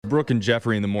Brooke and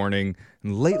Jeffrey in the morning.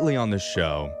 And lately on the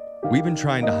show, we've been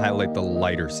trying to highlight the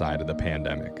lighter side of the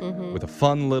pandemic with a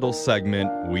fun little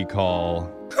segment we call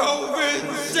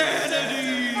COVID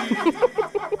Sanity.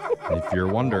 And if you're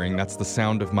wondering, that's the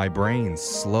sound of my brain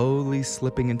slowly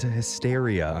slipping into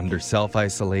hysteria under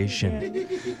self-isolation.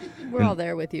 We're all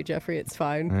there with you, Jeffrey. It's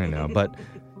fine. I know, but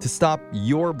to stop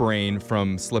your brain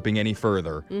from slipping any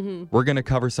further, we're going to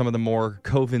cover some of the more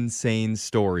COVID-sane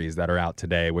stories that are out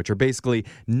today, which are basically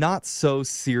not so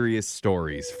serious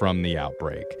stories from the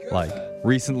outbreak. Like,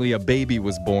 recently a baby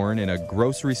was born in a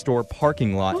grocery store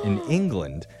parking lot in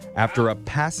England after a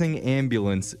passing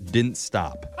ambulance didn't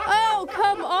stop. Oh,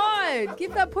 come on.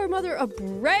 Give that poor mother a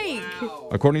break.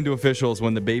 According to officials,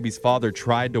 when the baby's father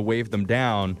tried to wave them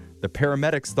down, the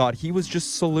paramedics thought he was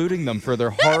just saluting them for their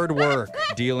hard work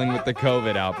dealing with the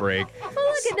COVID outbreak. Oh,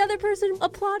 look, another person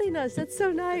applauding us. That's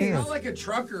so nice. It's not like a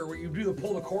trucker where you do the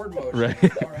pull the cord motion.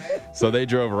 Right. All right. So they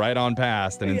drove right on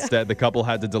past, and instead the couple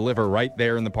had to deliver right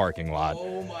there in the parking lot.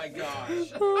 Oh my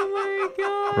gosh. Oh, my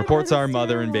God. Reports are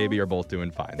mother and baby are both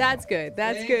doing fine. That's good.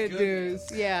 That's Thank good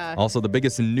goodness. news. Yeah. Also, the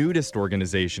biggest nudist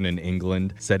organization in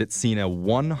England said it's seen a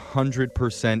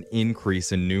 100%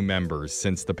 increase in new members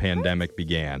since the pandemic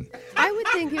began. I would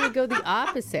think it would go the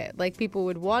opposite. Like, people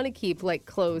would want to keep, like,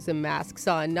 clothes and masks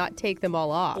on, not take them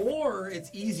all off. Or it's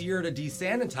easier to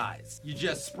desanitize. You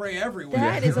just spray everywhere.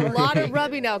 That is a lot of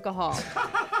rubbing alcohol.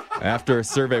 After a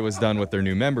survey was done with their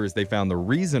new members, they found the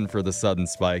reason for the sudden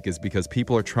spike is because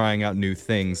people are trying out new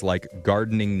things like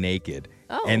gardening naked.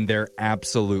 Oh. And they're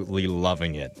absolutely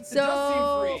loving it. does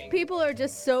So seem freeing. people are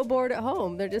just so bored at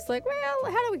home. They're just like,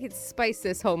 well, how do we spice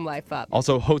this home life up?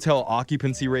 Also, hotel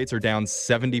occupancy rates are down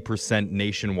 70%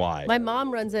 nationwide. My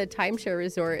mom runs a timeshare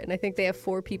resort, and I think they have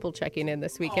 4 people checking in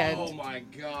this weekend. Oh my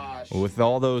gosh. With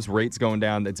all those rates going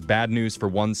down, it's bad news for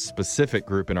one specific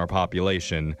group in our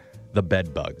population, the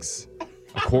bed bugs.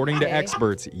 According to Okay.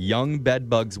 experts, young bed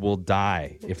bugs will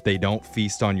die if they don't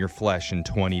feast on your flesh in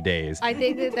 20 days. I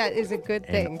think that is a good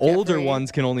thing. And older Jeffrey.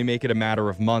 ones can only make it a matter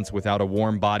of months without a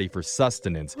warm body for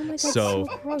sustenance. Oh my God, So, so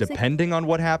gross. depending on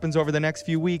what happens over the next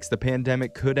few weeks, the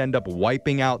pandemic could end up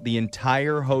wiping out the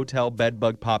entire hotel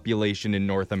bedbug population in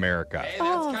North America. Hey,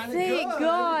 that's Oh, kinda thank good.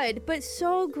 God. But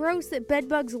so gross that bed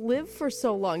bugs live for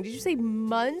so long. Did you say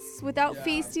months without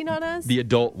feasting on us? The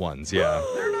adult ones, yeah.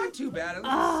 They're not too bad. At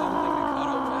least something to cuddle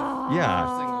with. Yeah.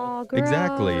 Oh, gross.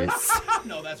 Exactly.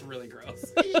 No, that's really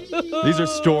gross. These are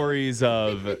stories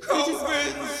of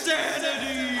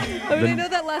I mean, I know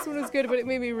that last one was good, but it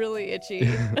made me really itchy.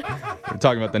 We're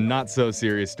talking about the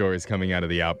not-so-serious stories coming out of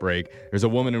the outbreak. There's a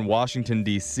woman in Washington,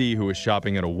 D.C. who was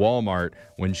shopping at a Walmart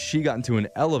when she got into an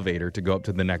elevator to go up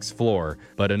to the next floor,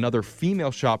 but another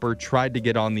female shopper tried to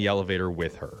get on the elevator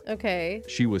with her. Okay.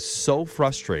 She was so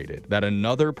frustrated that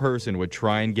another person would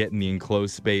try and get in the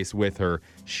enclosed space with her,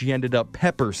 she ended up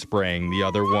pepper spraying the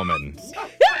other woman.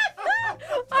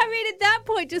 I mean, at that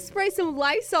point, just spray some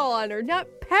Lysol on her, not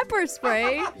pepper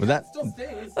spray. But Still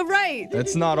stays. Right.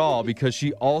 that's not all, because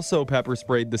she also pepper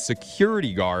sprayed the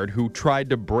security guard who tried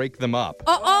to break them up.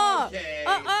 Okay.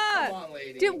 Come on,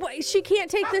 lady. She can't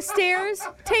take the stairs?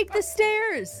 Take the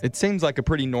stairs. It seems like a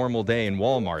pretty normal day in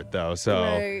Walmart, though, so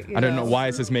Right, I don't yeah. know why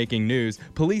this is making news.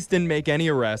 Police didn't make any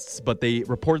arrests, but they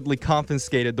reportedly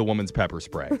confiscated the woman's pepper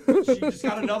spray. She just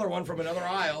got another one from another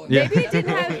aisle. Yeah.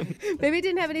 Maybe it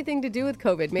didn't have anything to do with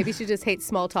COVID. Maybe she just hates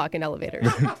small talk in elevators.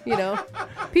 You know?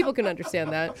 People can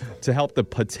understand that. To help the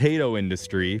potato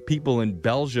industry, people in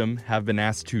Belgium have been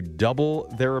asked to double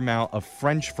their amount of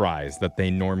French fries that they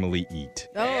normally eat.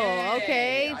 Oh,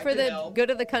 okay. I For can the help. good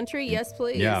of the country, yes,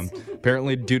 please. Yeah,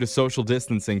 apparently due to social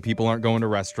distancing, people aren't going to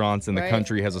restaurants, and the Right.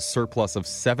 country has a surplus of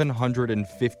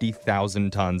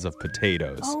 750,000 tons of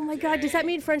potatoes. Oh my God, does that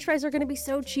mean French fries are going to be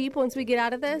so cheap once we get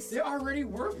out of this? They already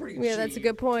were pretty cheap. Yeah, that's a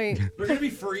good point. They're going to be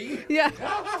free. Yeah.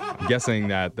 I'm guessing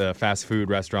that the fast food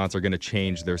restaurants are going to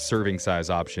change their serving size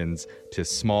options to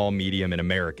small, medium, and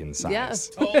American size. Yeah.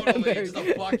 Totally. Just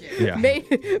a bucket. Yeah.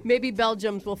 Maybe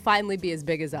Belgium's will finally be as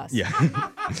big as us. Yeah.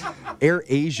 Air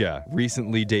Asia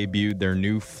recently debuted their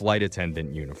new flight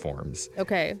attendant uniforms.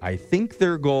 Okay. I think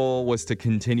their goal was to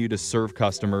continue to serve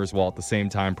customers while at the same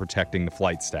time protecting the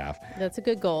flight staff. That's a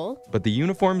good goal. But the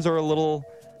uniforms are a little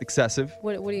excessive.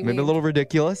 What do you Maybe mean? a little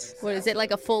ridiculous. What is it,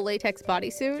 like a full latex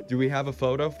bodysuit? Do we have a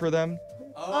photo for them?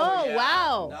 Oh, yeah.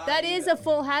 wow. Not That is a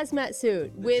full hazmat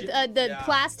suit with the yeah.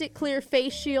 plastic clear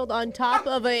face shield on top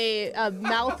of a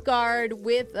mouth guard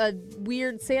with a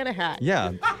weird Santa hat.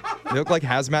 Yeah. They look like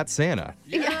hazmat Santa.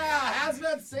 Yeah,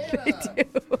 hazmat Santa.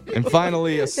 And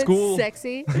finally, It's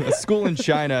sexy. a school in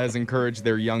China has encouraged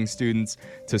their young students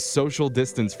to social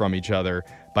distance from each other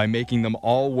by making them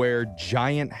all wear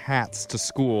giant hats to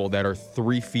school that are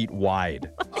 3 feet wide.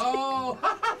 Oh,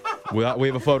 We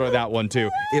have a photo of that one, too.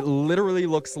 It literally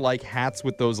looks like hats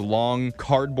with those long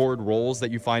cardboard rolls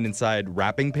that you find inside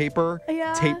wrapping paper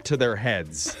Yeah. taped to their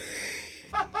heads.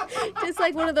 Just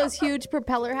like one of those huge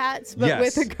propeller hats, but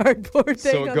Yes. with a cardboard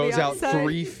thing So on it goes the out outside.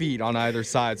 3 feet on either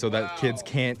side so that kids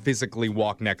can't physically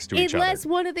walk next to each Unless other.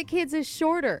 one of the kids is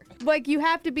shorter. Like, you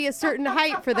have to be a certain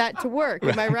height for that to work.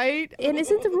 Am I right? And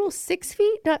isn't the rule 6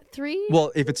 feet, not 3?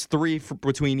 Well, if it's 3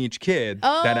 between each kid,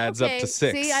 that adds okay. up to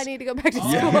 6. See, I need to go back to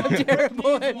school. I'm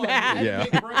terrible at math. Yeah.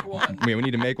 big brick one. I mean, we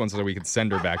need to make one so that we can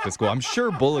send her back to school. I'm sure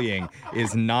bullying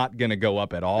is not going to go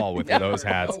up at all with those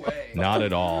hats. No way. Not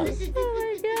at all. Oh,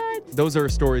 my God. Those are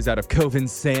stories out of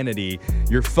Covinsanity.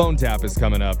 Your phone tap is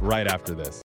coming up right after this.